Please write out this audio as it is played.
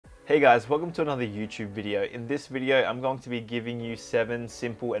Hey guys, welcome to another YouTube video. In this video, I'm going to be giving you 7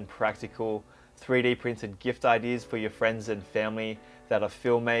 simple and practical 3D printed gift ideas for your friends and family that are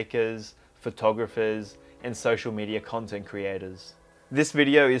filmmakers, photographers, and social media content creators. This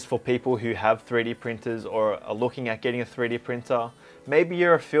video is for people who have 3D printers or are looking at getting a 3D printer. Maybe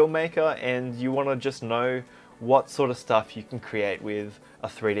you're a filmmaker and you want to just know what sort of stuff you can create with a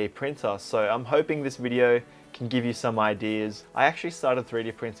 3D printer. So I'm hoping this video can give you some ideas. I actually started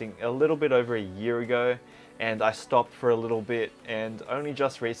 3D printing a little bit over a year ago and I stopped for a little bit, and only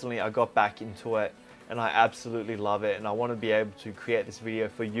just recently I got back into it and I absolutely love it, and I want to be able to create this video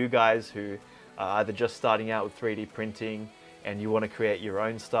for you guys who are either just starting out with 3D printing and you want to create your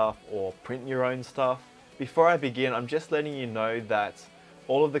own stuff or print your own stuff. Before I begin, I'm just letting you know that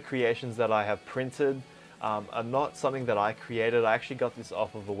all of the creations that I have printed are not something that I created. I actually got this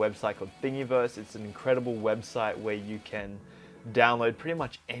off of a website called Thingiverse. It's an incredible website where you can download pretty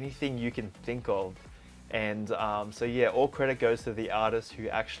much anything you can think of. And so yeah, all credit goes to the artist who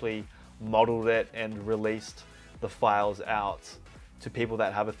actually modeled it and released the files out to people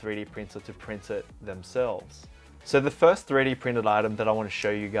that have a 3D printer to print it themselves. So the first 3D printed item that I want to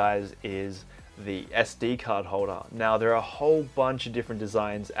show you guys is the SD card holder. Now there are a whole bunch of different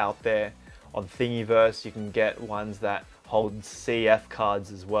designs out there. On Thingiverse, you can get ones that hold CF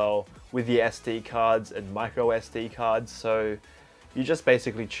cards as well with the SD cards and micro SD cards. So you just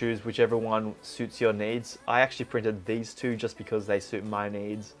basically choose whichever one suits your needs. I actually printed these two just because they suit my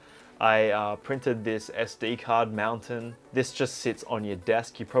needs. I printed this SD card mountain. This just sits on your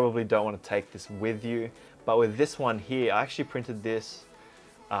desk. You probably don't want to take this with you. But with this one here, I actually printed this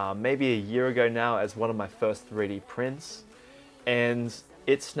maybe a year ago now as one of my first 3D prints. And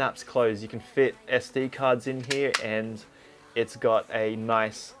it snaps closed. You can fit SD cards in here and it's got a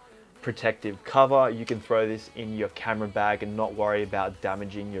nice protective cover. You can throw this in your camera bag and not worry about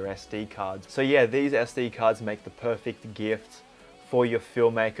damaging your SD cards. So yeah, these SD cards make the perfect gift for your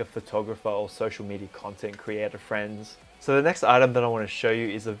filmmaker, photographer, or social media content creator friends. So the next item that I want to show you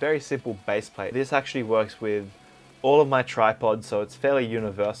is a very simple base plate. This actually works with all of my tripods, so it's fairly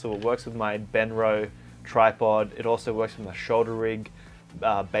universal. It works with my Benro tripod. It also works with my shoulder rig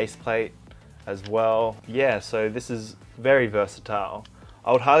base plate as well. Yeah, so this is very versatile.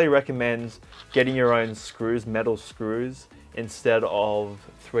 I would highly recommend getting your own screws, metal screws, instead of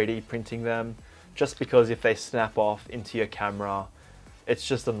 3D printing them, just because if they snap off into your camera, it's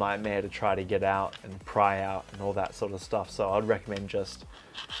just a nightmare to try to get out and pry out and all that sort of stuff. So I'd recommend just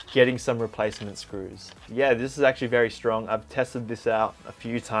getting some replacement screws. Yeah, this is actually very strong. I've tested this out a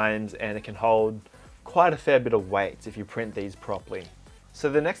few times and it can hold quite a fair bit of weight if you print these properly. So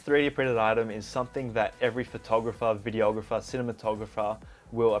the next 3D printed item is something that every photographer, videographer, cinematographer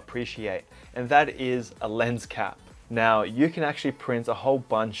will appreciate, and that is a lens cap. Now you can actually print a whole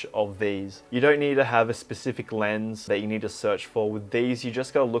bunch of these. You don't need to have a specific lens that you need to search for. With these, you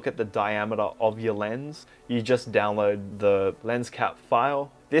just gotta look at the diameter of your lens. You just download the lens cap file.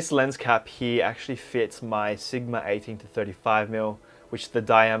 This lens cap here actually fits my Sigma 18 to 35mm, which the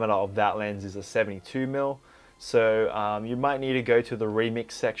diameter of that lens is a 72mm. So you might need to go to the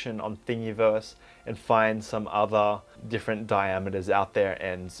remix section on Thingiverse and find some other different diameters out there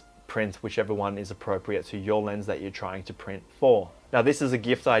and print whichever one is appropriate to your lens that you're trying to print for. Now this is a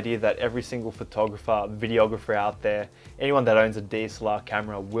gift idea that every single photographer, videographer out there, anyone that owns a DSLR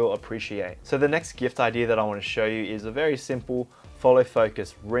camera will appreciate. So the next gift idea that I want to show you is a very simple follow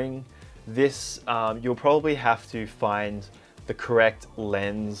focus ring. This, you'll probably have to find the correct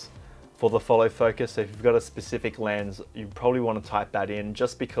lens for the follow focus. So if you've got a specific lens, you probably want to type that in,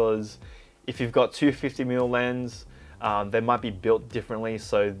 just because if you've got 250mm lens, they might be built differently,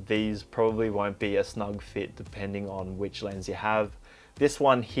 so these probably won't be a snug fit depending on which lens you have. This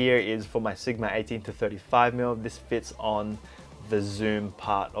one here is for my Sigma 18 to 35mm. This fits on the zoom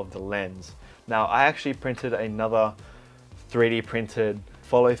part of the lens. Now I actually printed another 3D printed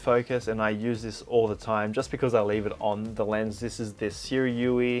follow focus and I use this all the time just because I leave it on the lens. This is the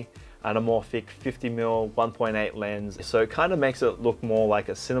Siri anamorphic 50mm 1.8 lens, so it kind of makes it look more like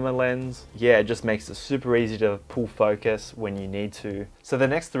a cinema lens. Yeah, it just makes it super easy to pull focus when you need to. So the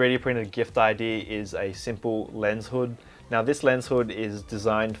next 3D printed gift idea is a simple lens hood. Now this lens hood is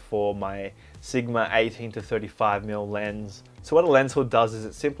designed for my Sigma 18 to 35mm lens. So what a lens hood does is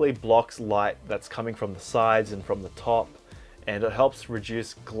it simply blocks light that's coming from the sides and from the top, and it helps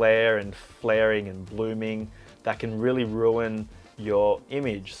reduce glare and flaring and blooming that can really ruin your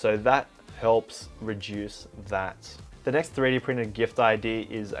image, so that helps reduce that. The next 3D printed gift idea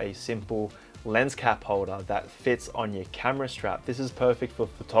is a simple lens cap holder that fits on your camera strap. This is perfect for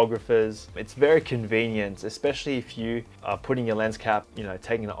photographers. It's very convenient, especially if you are putting your lens cap, you know,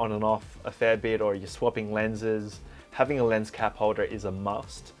 taking it on and off a fair bit, or you're swapping lenses. Having a lens cap holder is a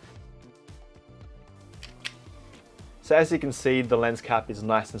must. So as you can see, the lens cap is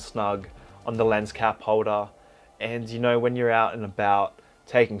nice and snug on the lens cap holder. And you know, when you're out and about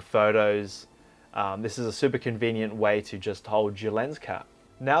taking photos, this is a super convenient way to just hold your lens cap.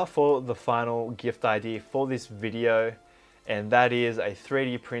 Now for the final gift idea for this video, and that is a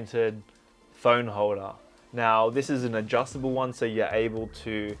 3D printed phone holder. Now this is an adjustable one, so you're able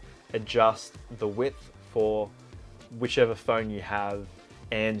to adjust the width for whichever phone you have,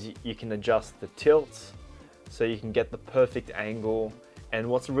 and you can adjust the tilt so you can get the perfect angle. And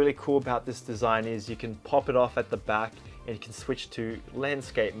what's really cool about this design is you can pop it off at the back and you can switch to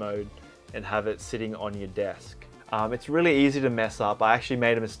landscape mode and have it sitting on your desk. It's really easy to mess up. I actually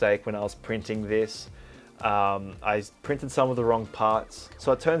made a mistake when I was printing this. I printed some of the wrong parts.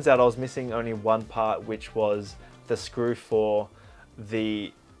 So it turns out I was missing only one part, which was the screw for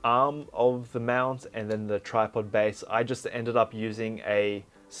the arm of the mount and then the tripod base. I just ended up using a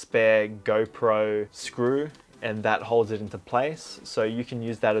spare GoPro screw, and that holds it into place, so you can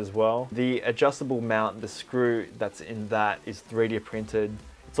use that as well. The adjustable mount, the screw that's in that is 3D printed.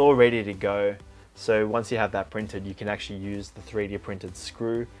 It's all ready to go. So once you have that printed, you can actually use the 3D printed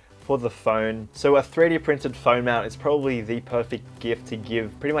screw for the phone. So a 3D printed phone mount is probably the perfect gift to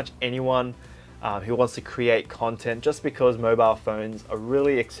give pretty much anyone who wants to create content, just because mobile phones are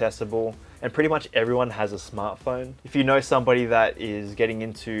really accessible and pretty much everyone has a smartphone. If you know somebody that is getting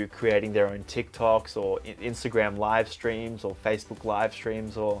into creating their own TikToks or Instagram live streams or Facebook live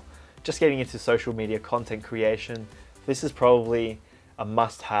streams, or just getting into social media content creation, this is probably a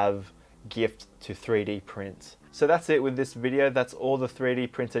must-have gift to 3D print. So that's it with this video. That's all the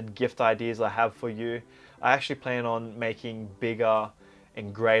 3D printed gift ideas I have for you. I actually plan on making bigger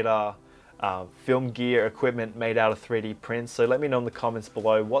and greater film gear equipment made out of 3D prints. So let me know in the comments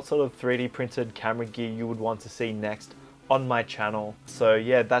below what sort of 3D printed camera gear you would want to see next on my channel. So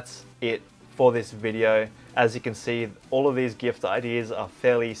yeah, that's it for this video. As you can see, all of these gift ideas are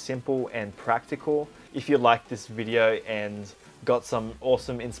fairly simple and practical. If you liked this video and got some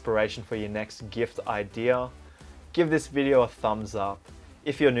awesome inspiration for your next gift idea, give this video a thumbs up.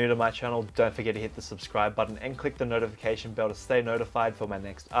 If you're new to my channel, don't forget to hit the subscribe button and click the notification bell to stay notified for my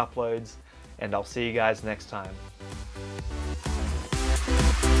next uploads. And I'll see you guys next time.